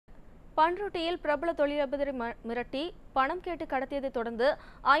பண்ருட்டியில் பிரபல தொழிலதிபரை மிரட்டி பணம் கேட்டு கடத்தியதை தொடர்ந்து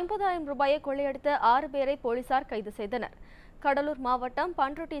 50,000 ரூபாயை கொள்ளையடித்த 6 பேரை போலீசார் கைது செய்தனர். கடலூர் மாவட்டம்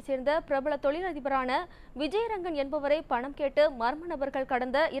பண்ருட்டியைச் சேர்ந்த பிரபல தொழிலதிபரான விஜயரங்கன் என்பவரை பணம் கேட்டு மர்ம நபர்கள்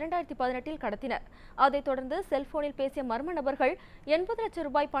கடந்த 2018 கடத்தினர். அதைத் தொடர்ந்து செல்போனில் பேசிய மர்ம நபர்கள் 80 லட்சம்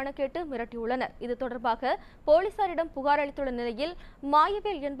ரூபாய் பணம் கேட்டு மிரட்டியுள்ளனர். இது தொடர்பாக போலீசாரிடம் புகார் அளித்துள்ள நிலையில்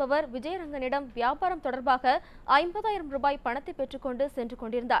மாயவேல் என்பவர் விஜயரங்கனிடம் வியாபாரம் தொடர்பாக 50,000 ரூபாய் பணத்தை பெற்றுக்கொண்டு சென்று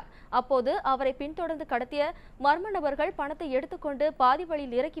கொண்டிருந்தார். அப்போது அவரை பின்தொடர்ந்து கடத்திய மர்ம நபர்கள் பணத்தை எடுத்துக்கொண்டு பாதி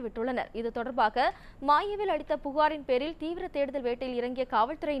வழியில் இறக்கிவிட்டுள்ளனர். இது தொடர்பாக மாயவேல் அளித்த புகாரின் பேரில் தீவிர தேடுதல் வேட்டையில் இறங்கிய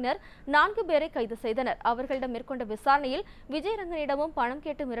காவல்துறையினர் 4 பேரை கைது செய்தனர். அவர்களிடம் மேற்கொண்ட விசாரணையில் விஜயரங்கனிடமும் பணம்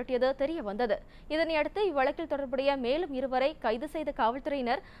கேட்டு மிரட்டியது தெரிய வந்தது. இதனையடுத்து இவ்வழக்கில் தொடர்புடைய மேலும் 2 வரை கைது செய்த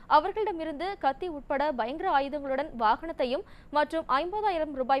காவல்துறையினர் அவர்களிடமிருந்து கத்தி உட்பட பயங்கர ஆயுதங்களுடன் வாகனத்தையும் மற்றும்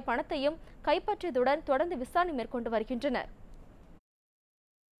 50,000 ரூபாய் பணத்தையும் கைப்பற்றியதுடன் தொடர்ந்து விசாரணை மேற்கொண்டு வருகின்றனர்.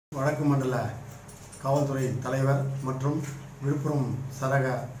 வடக்கு மண்டல காவல்துறை தலைவர் மற்றும் விழுப்புரம்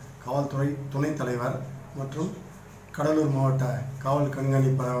சரக காவல்துறை துணைத் தலைவர் மற்றும் கடலூர் மாவட்ட காவல்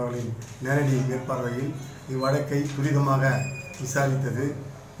கண்காணிப்பாளர்களின் நேரடி மேற்பார்வையில் இவ்வழக்கை துரிதமாக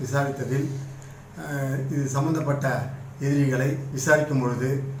விசாரித்ததில் இது சம்பந்தப்பட்ட எதிரிகளை விசாரிக்கும்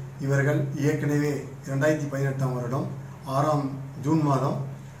பொழுது இவர்கள் ஏற்கனவே 2018ஆம் வருடம் 6ஆம் ஜூன் மாதம்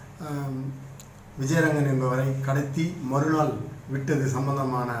விஜயரங்கன் என்பவரை கடத்தி மறுநாள் விட்டது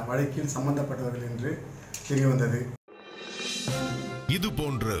சம்பந்தமான வழக்கில் சம்பந்தப்பட்டவர்கள் என்று தெரியவந்தது. இது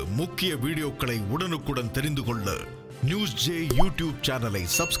போன்ற முக்கிய வீடியோக்களை உடனுக்குடன் தெரிந்து கொள்ள NewsJ யூடியூப் சேனலை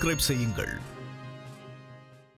சப்ஸ்கிரைப் செய்யுங்கள்.